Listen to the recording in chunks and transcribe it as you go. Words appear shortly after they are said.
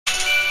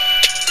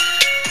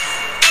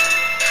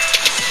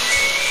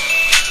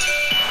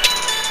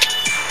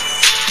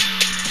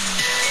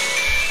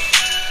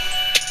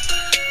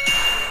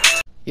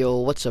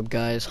What's up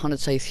guys,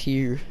 HauntedScythe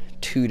here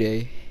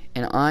today,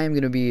 and I'm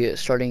going to be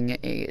starting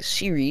a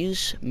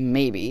series,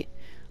 maybe,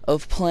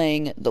 of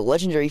playing the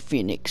Legendary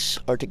Phoenix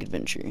Arctic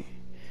Adventure.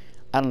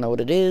 I don't know what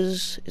it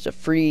is. It's a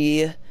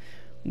free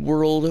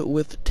world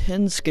with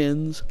 10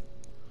 skins.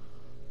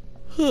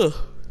 That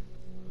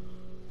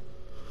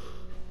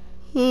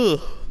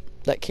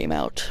came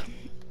out,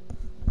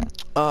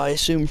 I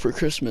assume for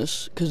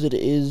Christmas, because it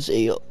is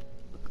a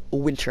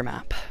winter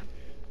map.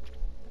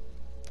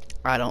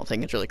 I don't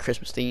think it's really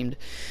Christmas themed,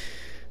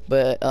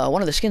 but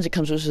one of the skins it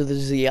comes with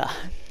is the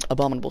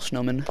abominable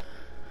snowman.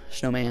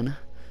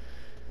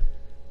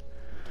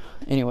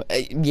 Anyway,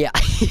 yeah,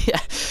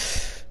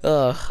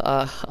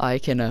 I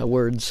can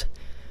words.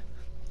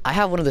 I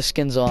have one of the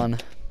skins on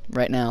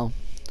right now.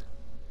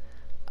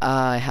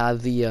 I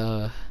have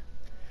the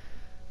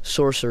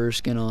sorcerer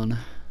skin on,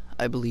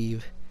 I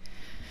believe.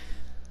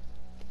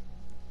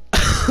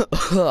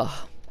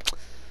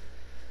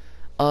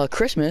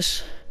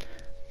 Christmas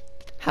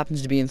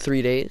happens to be in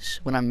 3 days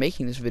when I'm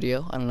making this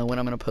video. I don't know when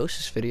I'm going to post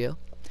this video.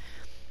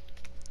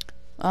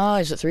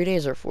 Is it 3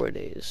 days or 4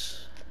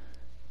 days?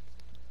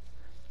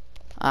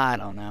 I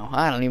don't know.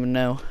 I don't even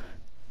know.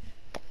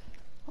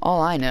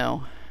 All I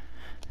know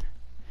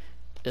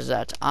is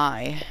that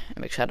I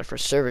am excited for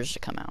servers to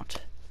come out.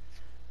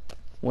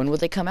 When will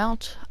they come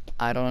out?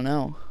 I don't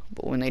know.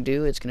 But when they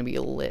do, it's going to be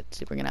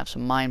lit. We're going to have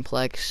some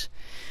Mineplex.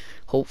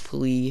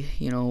 Hopefully,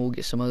 you know, we'll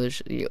get some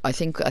others. I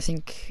think I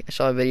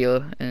saw a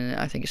video, and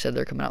I think it said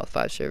they're coming out with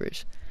 5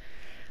 servers.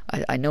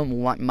 I know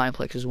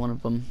Mineplex is one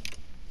of them.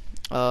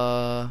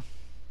 I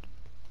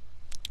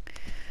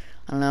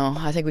don't know.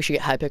 I think we should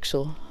get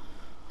Hypixel,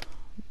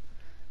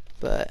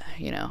 but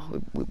you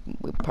know,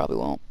 we probably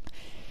won't.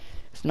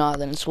 If not,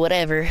 then it's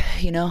whatever.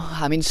 You know,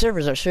 I mean,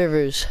 servers are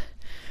servers.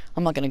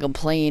 I'm not gonna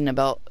complain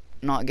about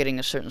not getting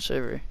a certain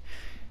server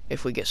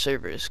if we get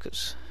servers,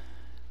 because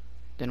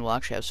then we'll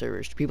actually have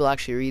servers. Do people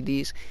actually read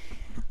these?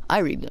 I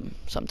read them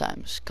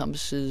sometimes.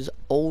 Compasses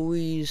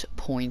always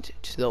point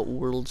to the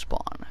world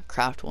spawn.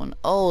 Craft one.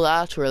 Oh,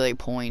 that's where they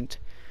point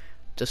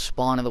to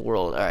spawn in the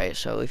world. Alright,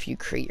 so if you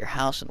create your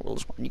house in the world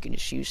spawn, you can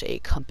just use a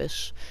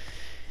compass.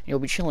 You'll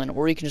be chilling.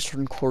 Or you can just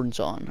turn coordinates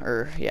on.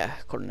 Or, yeah,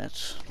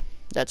 coordinates.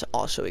 That's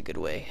also a good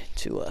way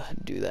to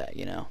do that,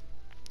 you know.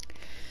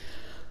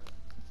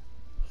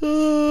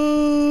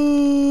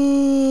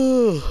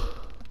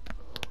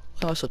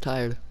 I was so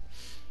tired.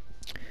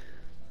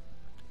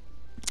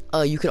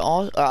 You could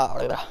all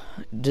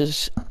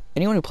does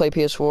anyone who play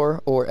PS4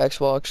 or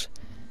Xbox,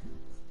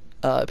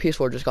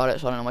 PS4 just got it,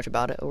 so I don't know much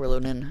about it. We're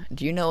loading in.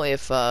 Do you know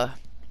if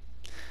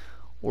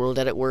World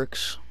Edit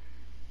works?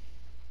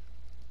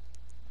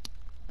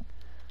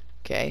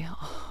 Okay,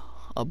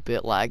 a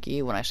bit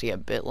laggy. When I say a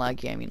bit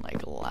laggy, I mean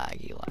like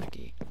laggy.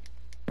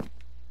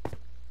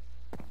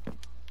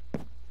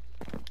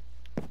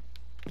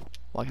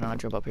 Why can I not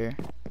jump up here?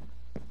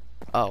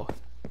 Oh,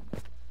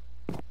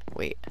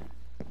 wait.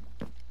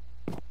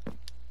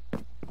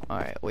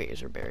 Alright, wait,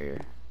 is there a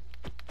barrier?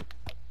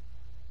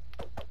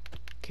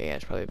 Okay, yeah,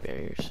 it's probably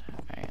barriers.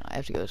 Alright, I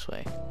have to go this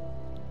way.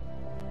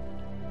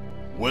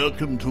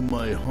 Welcome to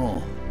my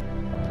home.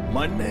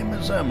 My name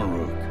is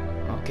Artic.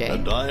 Okay.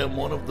 And I am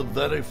one of the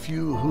very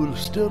few who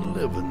still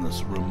live in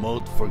this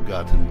remote,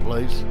 forgotten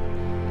place.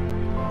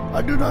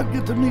 I do not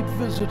get to meet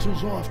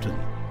visitors often,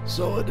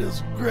 so it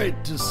is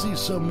great to see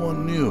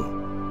someone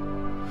new.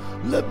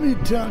 Let me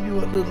tell you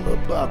a little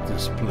about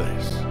this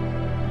place.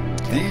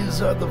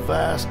 These are the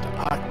vast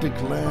Arctic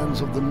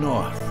lands of the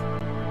north.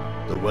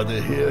 The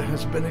weather here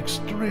has been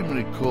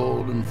extremely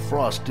cold and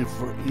frosty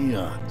for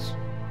eons.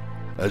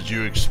 As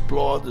you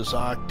explore this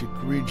Arctic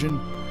region,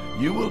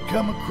 you will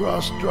come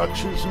across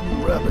structures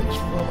and relics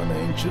from an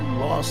ancient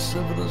lost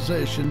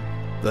civilization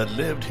that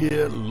lived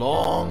here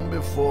long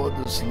before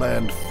this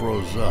land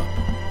froze up.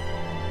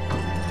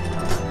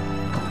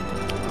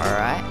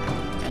 Alright,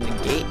 and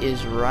the gate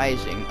is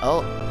rising.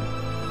 Oh,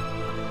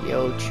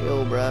 yo,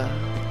 chill, bruh.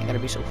 You gotta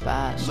be so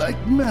fast.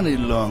 Like many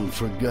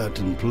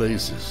long-forgotten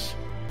places,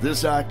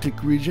 this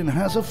Arctic region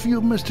has a few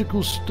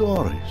mystical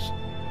stories.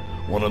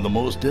 One of the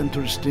most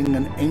interesting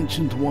and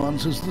ancient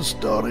ones is the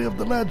story of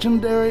the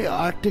legendary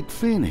Arctic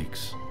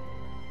Phoenix.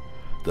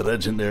 The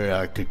legendary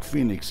Arctic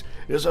Phoenix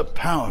is a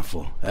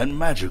powerful and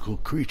magical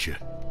creature.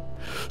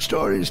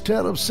 Stories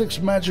tell of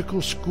 6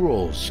 magical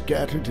scrolls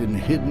scattered in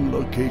hidden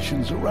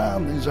locations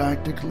around these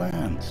Arctic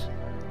lands.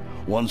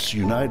 Once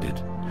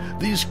united,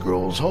 these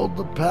scrolls hold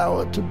the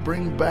power to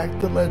bring back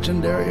the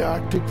legendary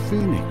Arctic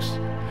Phoenix.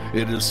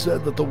 It is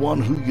said that the one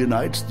who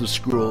unites the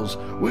scrolls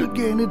will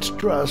gain its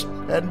trust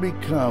and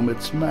become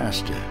its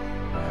master.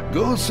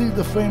 Go see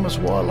the famous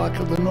Warlock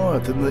of the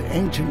North in the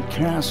ancient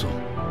castle.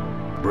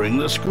 Bring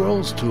the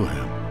scrolls to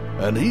him,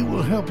 and he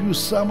will help you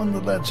summon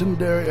the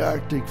legendary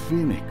Arctic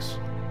Phoenix.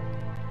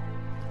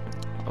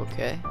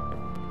 Okay.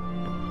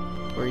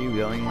 Where are you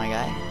going, my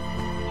guy?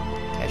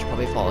 Okay, I should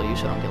probably follow you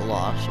so I don't get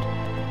lost.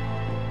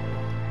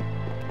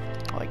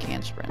 Oh, I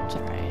can sprint,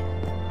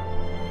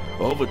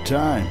 alright. Over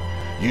time,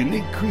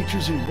 unique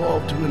creatures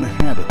evolve to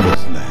inhabit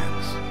these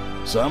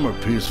lands. Some are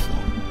peaceful,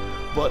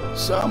 but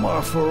some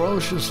are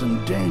ferocious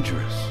and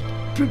dangerous.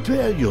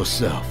 Prepare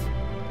yourself.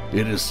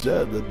 It is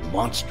said that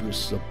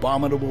monstrous,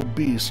 abominable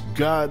beasts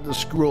guard the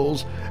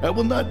scrolls and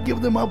will not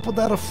give them up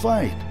without a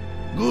fight.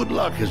 Good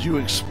luck as you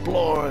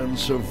explore and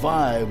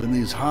survive in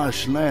these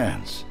harsh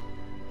lands.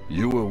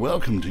 You are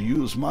welcome to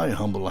use my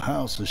humble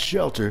house as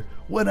shelter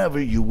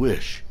whenever you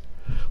wish.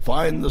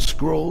 Find the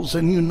scrolls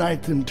and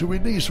unite them to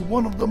release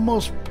one of the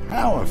most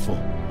powerful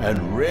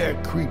and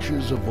rare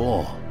creatures of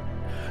all,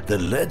 the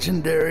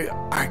legendary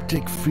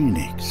Arctic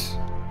Phoenix.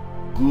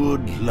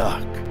 Good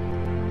luck.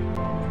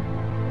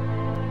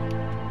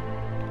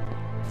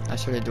 I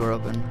saw the door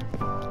open.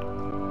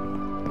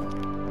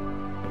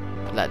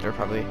 That door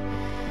probably.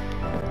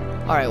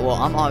 Alright, well,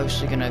 I'm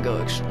obviously gonna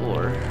go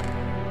explore.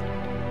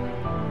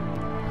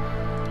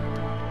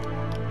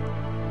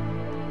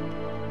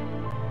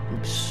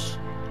 Oops.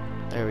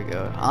 There we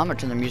go. I'm gonna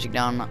turn the music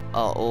down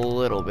a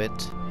little bit.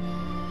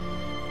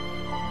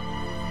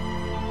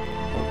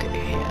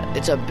 Okay, yeah.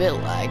 It's a bit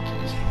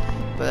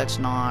laggy, but that's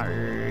not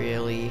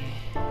really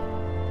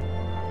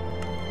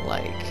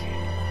like.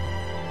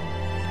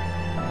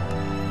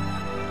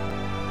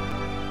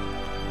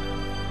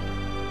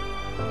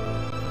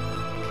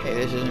 Okay,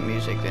 this isn't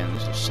music then,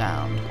 this is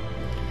sound.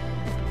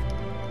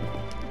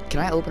 Can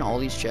I open all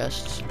these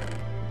chests?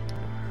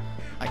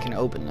 I can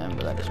open them,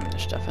 but that doesn't mean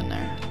there's stuff in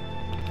there.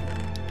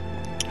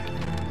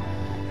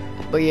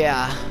 But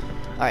yeah,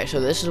 alright, so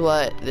this is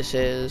what this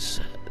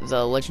is.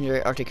 The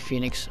legendary Arctic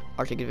Phoenix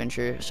Arctic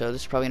Adventure. So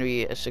this is probably gonna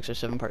be a 6 or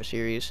 7 part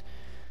series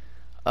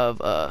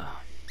of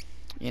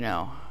you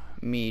know,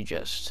 me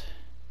just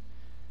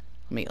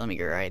let me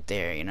go right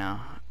there, you know.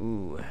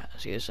 Ooh,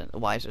 see this,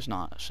 why is this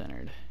not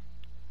centered?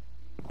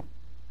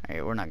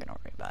 Alright, we're not gonna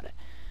worry about it.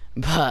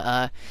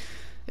 But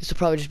this will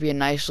probably just be a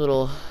nice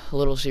little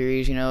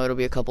series, you know. It'll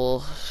be a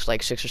couple,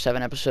 like 6 or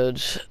 7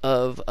 episodes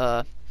of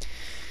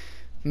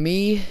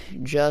me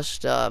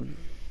just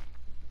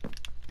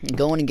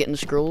going and getting the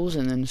scrolls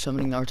and then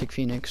summoning the Arctic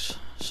Phoenix.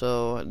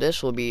 So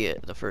this will be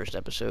the first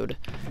episode,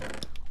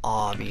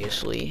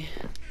 obviously.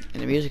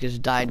 And the music has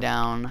died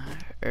down,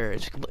 or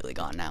it's completely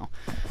gone now.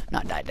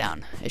 Not died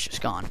down, it's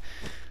just gone.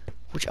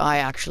 Which I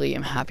actually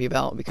am happy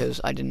about,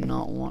 because I did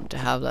not want to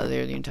have that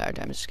there the entire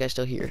time. Is this guy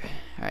still here?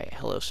 Alright,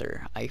 hello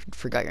sir. I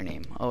forgot your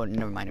name. Oh,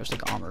 never mind, it was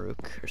like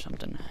Amaruk or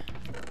something.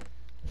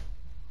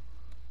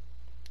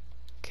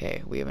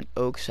 Okay, we have an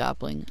oak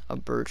sapling, a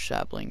birch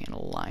sapling, and a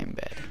lime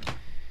bed.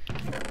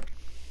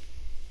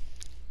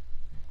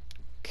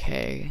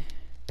 Okay.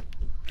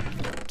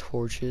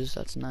 Torches,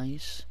 that's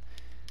nice.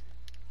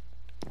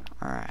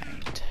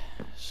 Alright,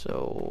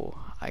 so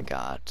I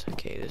got,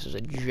 okay, this is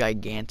a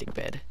gigantic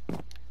bed.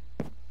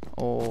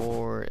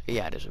 Or,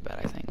 yeah, it is a bed,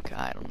 I think.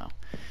 I don't know.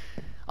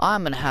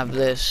 I'm gonna have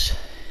this.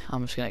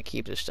 I'm just gonna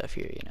keep this stuff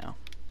here, you know.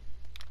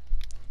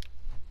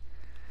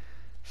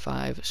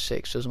 5,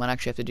 6. So might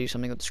actually have to do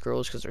something with the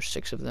scrolls because there's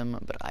 6 of them,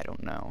 but I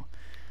don't know.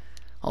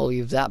 I'll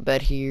leave that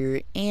bed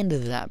here and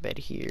that bed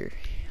here.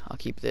 I'll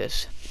keep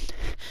this.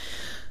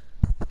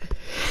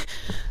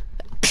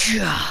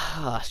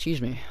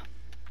 Excuse me.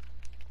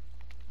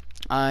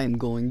 I'm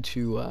going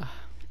to,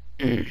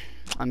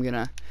 I'm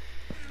gonna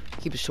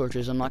keep his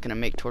torches. I'm not gonna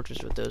make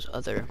torches with those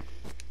other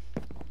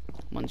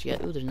ones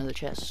yet. Ooh, there's another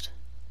chest.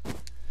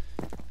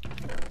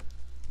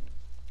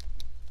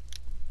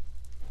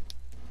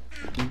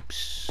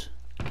 Oops.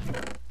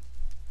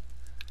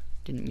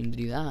 Didn't mean to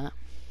do that.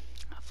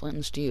 Flint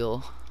and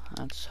steel.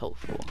 That's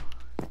helpful.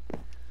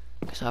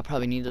 Because I'll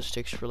probably need those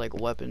sticks for like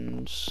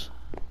weapons.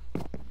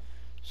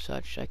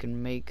 Such I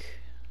can make.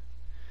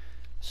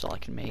 That's all I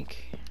can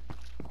make.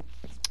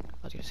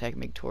 I was gonna say I can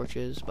make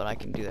torches, but I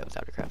can do that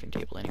without a crafting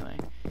table anyway.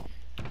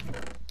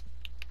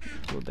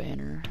 Do a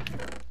banner.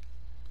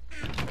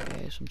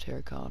 Okay, some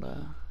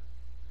terracotta.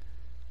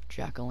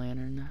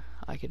 Jack-o'-lantern.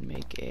 I could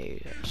make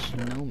a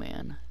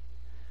snowman.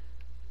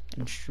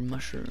 And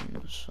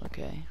mushrooms.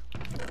 Okay.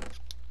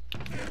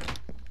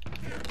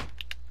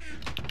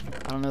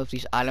 I don't know if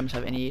these items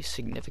have any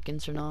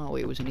significance or not.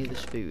 Wait, was any of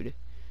this food?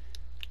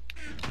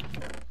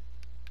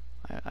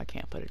 I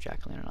can't put a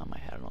jack-o'-lantern on my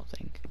head, I don't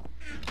think.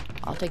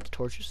 I'll take the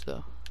torches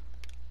though.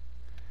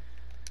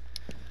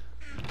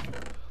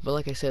 But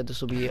like I said,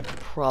 this will be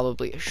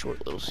probably a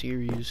short little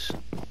series.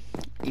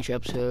 Each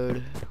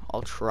episode,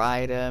 I'll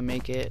try to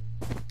make it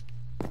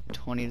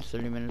 20 to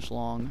 30 minutes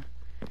long.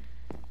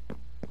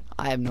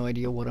 I have no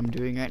idea what I'm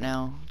doing right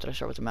now. Did I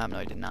start with the map? No,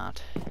 I did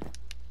not.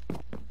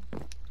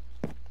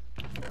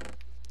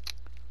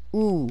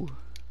 Ooh.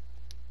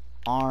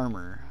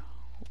 Armor.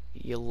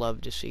 You'll love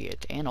to see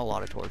it. And a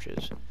lot of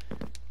torches.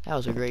 That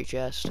was a great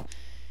chest.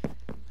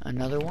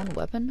 Another one.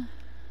 Weapon.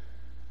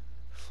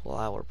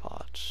 Flower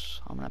pots.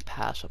 I'm gonna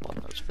pass up on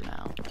those for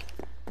now.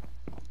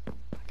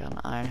 Got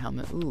an iron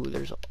helmet. Ooh,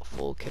 there's a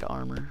full kit of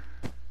armor.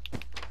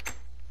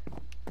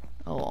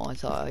 Oh, I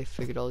thought I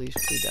figured all these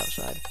food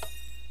outside.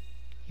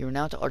 You are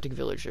now at the Arctic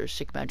Village. There are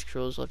 6 magic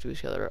scrolls left to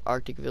discover.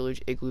 Arctic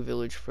Village, Igloo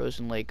Village,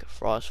 Frozen Lake,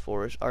 Frost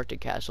Forest, Arctic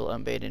Castle,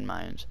 and Abandoned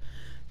Mines.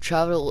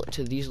 Travel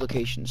to these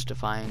locations to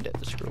find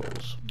the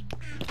scrolls.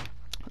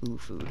 Ooh,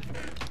 food.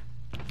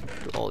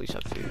 Do all these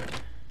have food?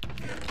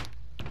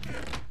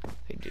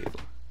 They do.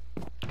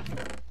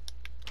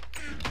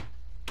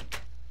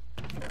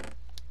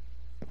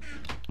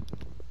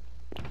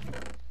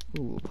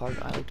 Ooh,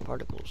 I like the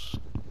particles.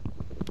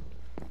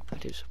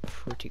 That is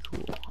pretty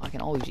cool. I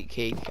can always eat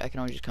cake. I can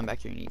always just come back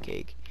here and eat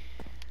cake.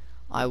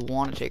 I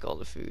want to take all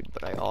the food,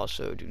 but I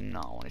also do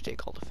not want to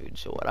take all the food.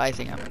 So what I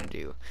think I'm going to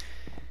do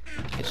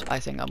is I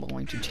think I'm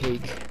going to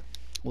take,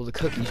 well, the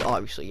cookies,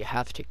 obviously. You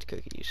have to take the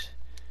cookies.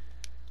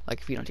 Like,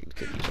 if you don't take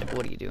the cookies, like,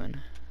 what are you doing?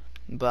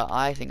 But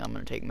I think I'm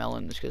going to take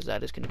melons, because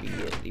that is going to be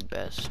the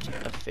best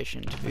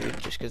efficient food,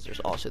 just because there's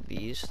also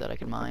these that I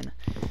can mine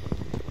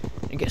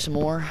and get some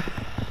more.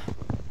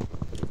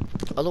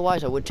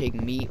 Otherwise, I would take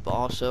meat, but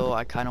also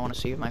I kind of want to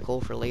save my coal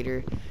for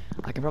later.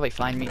 I can probably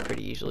find meat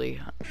pretty easily,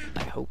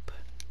 I hope.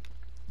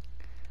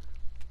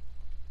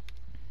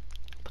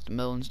 Put the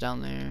melons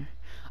down there.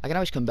 I can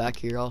always come back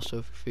here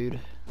also for food.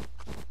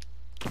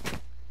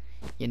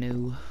 You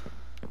know.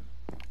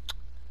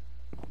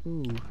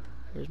 Ooh,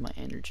 here's my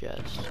ender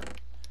chest.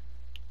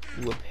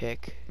 Ooh, a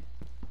pick.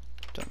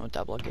 Don't know what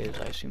that block is.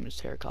 I assume it's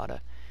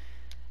terracotta.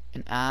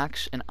 An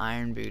axe and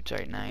iron boots.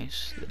 Alright,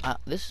 nice.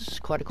 This is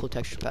quite a cool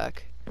texture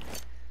pack.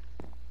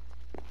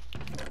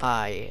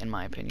 In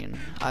my opinion.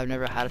 I've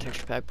never had a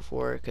texture pack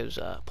before, because,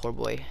 poor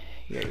boy,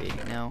 you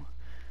already know.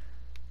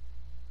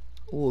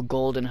 Ooh, a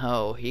golden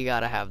hoe. You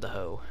gotta have the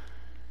hoe.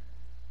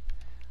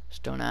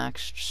 Stone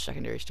axe,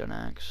 secondary stone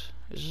axe.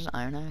 Is this an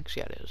iron axe?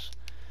 Yeah, it is.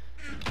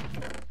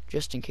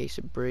 Just in case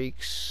it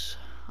breaks,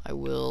 I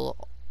will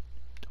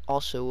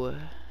also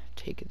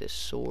take this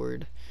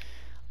sword.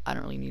 I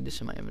don't really need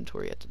this in my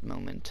inventory at the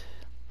moment.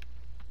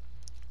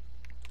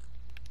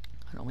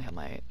 I only have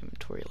my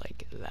inventory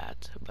like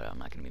that, but I'm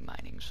not going to be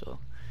mining, so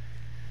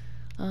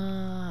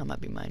I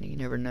might be mining. You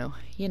never know.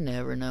 You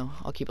never know.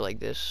 I'll keep it like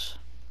this.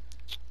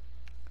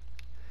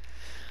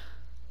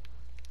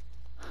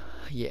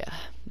 Yeah,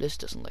 this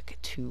doesn't look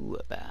too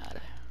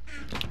bad.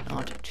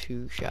 Not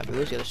too shabby.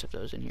 What's the other stuff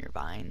that was in here?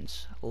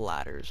 Vines,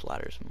 ladders.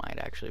 Ladders might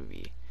actually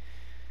be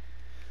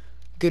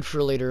good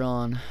for later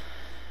on.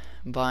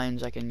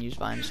 Vines, I can use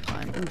vines to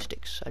climb. Ooh,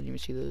 sticks. I didn't even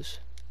see those.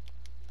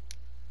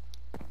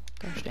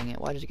 Gosh dang it,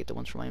 why does it get the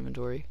ones from my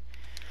inventory?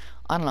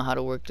 I don't know how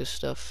to work this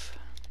stuff.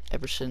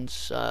 Ever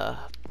since,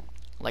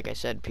 like I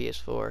said,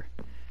 PS4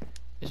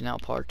 is now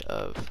part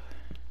of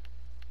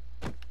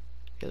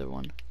the other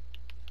one.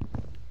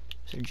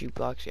 Is there a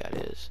jukebox? Yeah,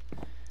 it is.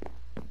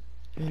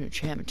 There's an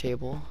enchantment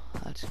table.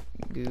 That's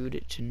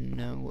good to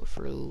know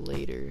for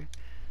later.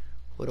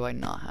 What do I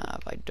not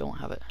have? I don't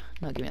have it.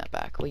 No, give me that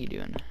back. What are you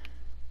doing?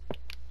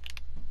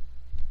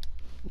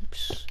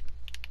 Oops.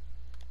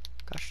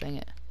 Gosh dang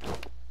it.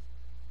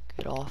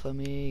 Get off of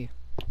me.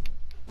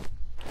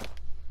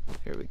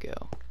 Here we go.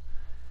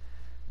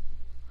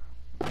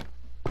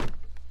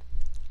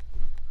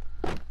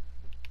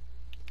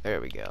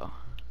 There we go.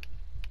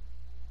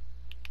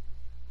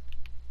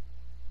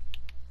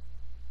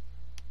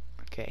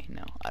 Okay,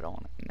 no, I don't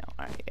want to. No,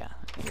 alright, yeah.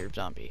 You're a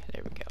zombie.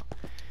 There we go.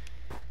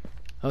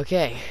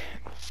 Okay.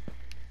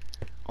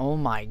 Oh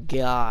my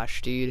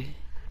gosh, dude.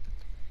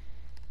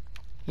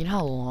 You know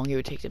how long it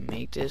would take to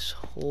make this?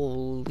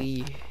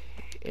 Holy.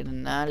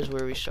 And that is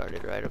where we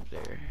started, right up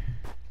there.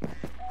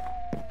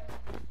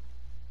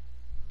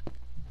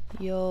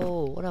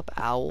 Yo, what up,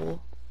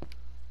 owl?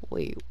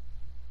 Wait.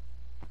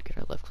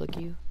 Can I left click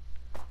you?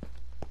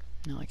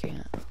 No, I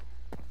can't.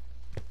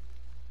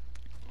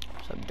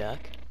 What's up, duck?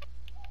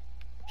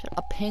 Is that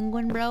a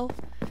penguin, bro?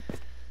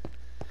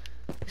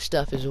 This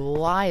stuff is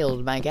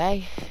wild, my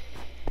guy.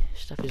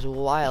 This stuff is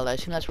wild. I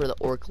assume that's where the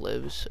orc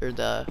lives, or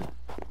the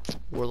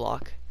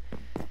warlock.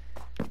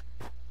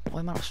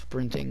 Why am I not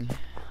sprinting?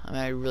 I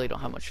mean, I really don't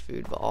have much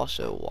food, but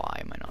also, why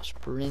am I not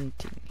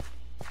sprinting?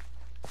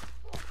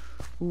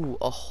 Ooh,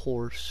 a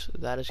horse.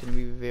 That is going to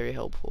be very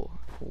helpful.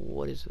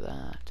 What is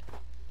that?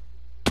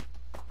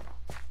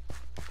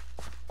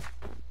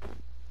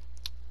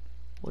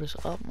 What is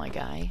up, my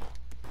guy?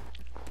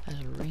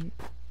 That's a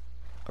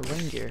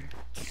reindeer.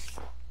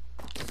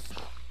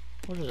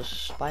 What is a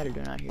spider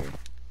doing out here?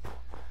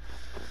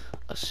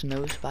 A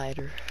snow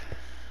spider.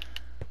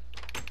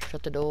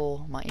 Shut the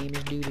door. My aim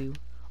is doo-doo.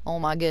 Oh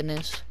my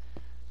goodness.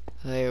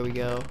 There we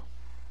go.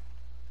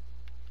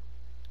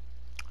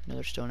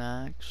 Another stone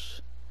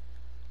axe.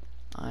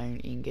 Iron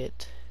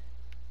ingot.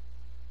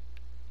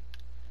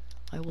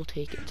 I will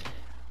take it.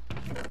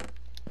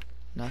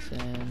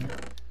 Nothing.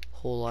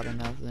 Whole lot of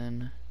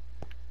nothing.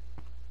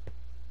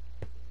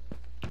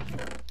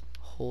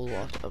 Whole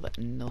lot of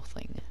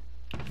nothing.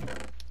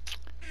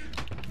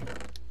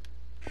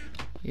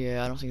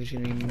 Yeah, I don't think there's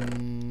gonna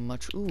be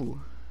much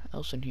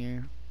else in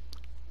here.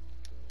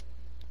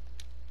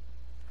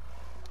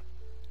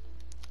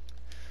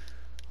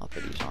 I'll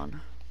put these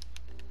on.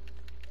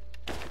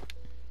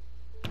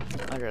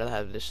 I'd rather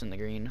have this in the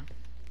green.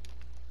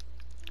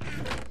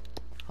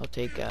 I'll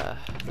take the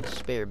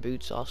spare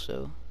boots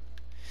also.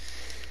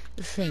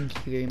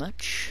 Thank you very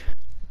much.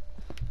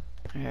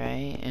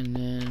 Alright, and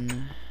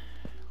then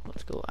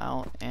let's go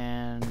out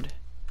and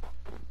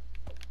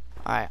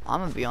Alright, I'm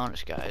gonna be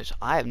honest, guys.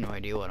 I have no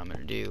idea what I'm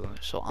gonna do.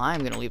 So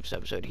I'm gonna leave this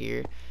episode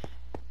here.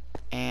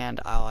 And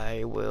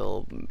I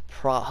will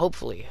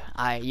hopefully,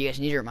 you guys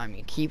need to remind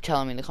me. Keep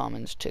telling me in the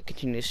comments to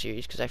continue this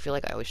series, because I feel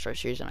like I always start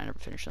series and I never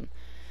finish them.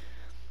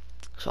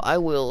 So I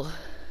will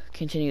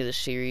continue this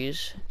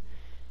series,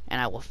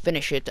 and I will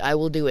finish it. I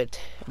will do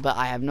it, but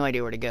I have no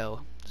idea where to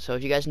go. So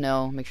if you guys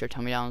know, make sure to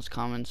tell me down in the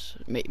comments.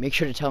 Make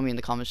sure to tell me in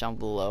the comments down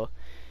below.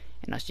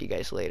 And I'll see you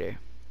guys later.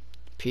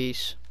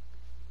 Peace.